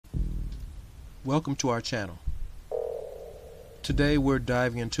Welcome to our channel. Today we're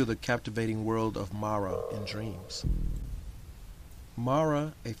diving into the captivating world of Mara in dreams.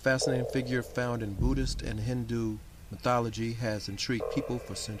 Mara, a fascinating figure found in Buddhist and Hindu mythology, has intrigued people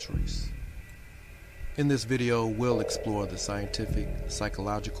for centuries. In this video, we'll explore the scientific,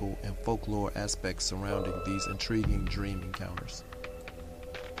 psychological, and folklore aspects surrounding these intriguing dream encounters.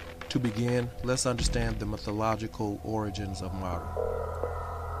 To begin, let's understand the mythological origins of Mara.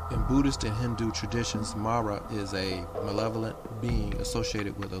 In Buddhist and Hindu traditions, Mara is a malevolent being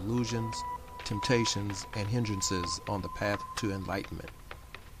associated with illusions, temptations, and hindrances on the path to enlightenment.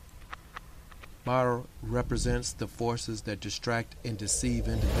 Mara represents the forces that distract and deceive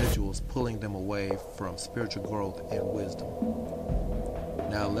individuals, pulling them away from spiritual growth and wisdom.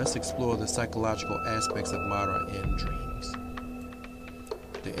 Now let's explore the psychological aspects of Mara in dreams.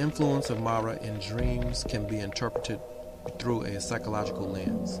 The influence of Mara in dreams can be interpreted through a psychological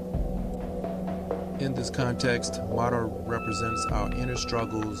lens. In this context, Mara represents our inner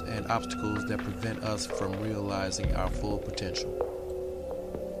struggles and obstacles that prevent us from realizing our full potential.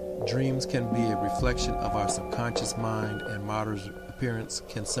 Dreams can be a reflection of our subconscious mind, and Mara's appearance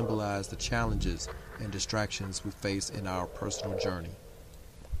can symbolize the challenges and distractions we face in our personal journey.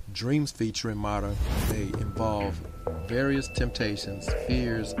 Dreams featuring Mara may involve various temptations,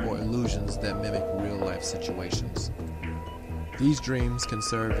 fears, or illusions that mimic real-life situations. These dreams can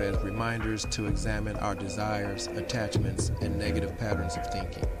serve as reminders to examine our desires, attachments, and negative patterns of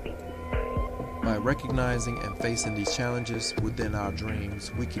thinking. By recognizing and facing these challenges within our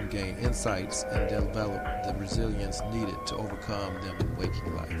dreams, we can gain insights and develop the resilience needed to overcome them in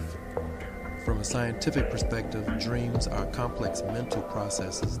waking life. From a scientific perspective, dreams are complex mental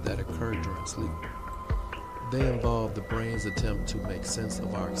processes that occur during sleep. They involve the brain's attempt to make sense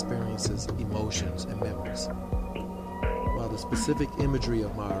of our experiences, emotions, and memories. While the specific imagery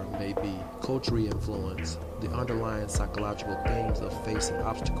of Mara may be culturally influenced, the underlying psychological themes of facing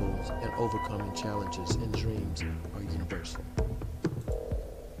obstacles and overcoming challenges in dreams are universal.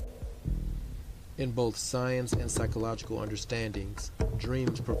 In both science and psychological understandings,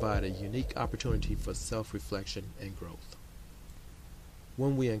 dreams provide a unique opportunity for self-reflection and growth.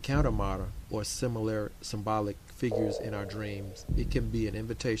 When we encounter Mara or similar symbolic figures in our dreams, it can be an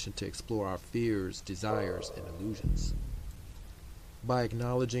invitation to explore our fears, desires, and illusions. By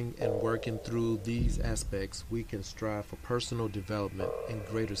acknowledging and working through these aspects, we can strive for personal development and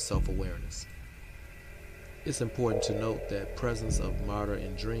greater self-awareness. It's important to note that presence of Mara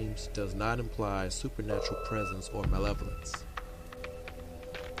in dreams does not imply supernatural presence or malevolence.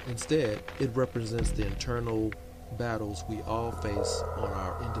 Instead, it represents the internal battles we all face on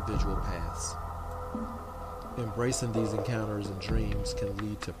our individual paths. Embracing these encounters in dreams can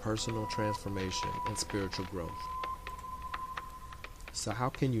lead to personal transformation and spiritual growth. So how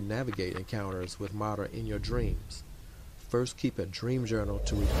can you navigate encounters with Mara in your dreams? First, keep a dream journal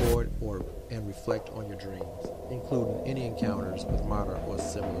to record and reflect on your dreams, including any encounters with Mara or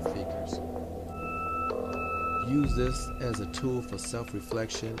similar figures. Use this as a tool for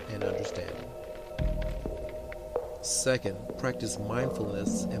self-reflection and understanding. Second, practice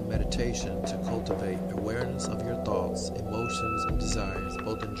mindfulness and meditation to cultivate awareness of your thoughts, emotions, and desires,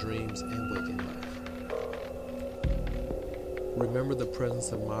 both in dreams and waking life. Remember, the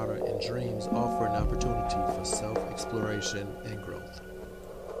presence of Mara in dreams offer an opportunity for self-exploration and growth.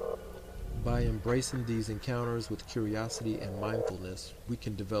 By embracing these encounters with curiosity and mindfulness, we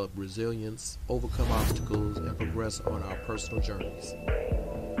can develop resilience, overcome obstacles, and progress on our personal journeys.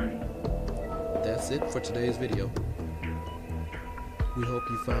 That's it for today's video. We hope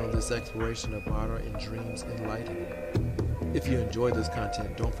you found this exploration of Mara in dreams enlightening. If you enjoyed this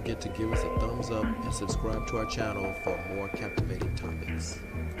content, don't forget to give us a thumbs up and subscribe to our channel for more captivating topics.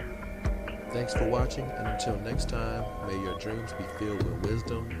 Thanks for watching, and until next time, may your dreams be filled with wisdom.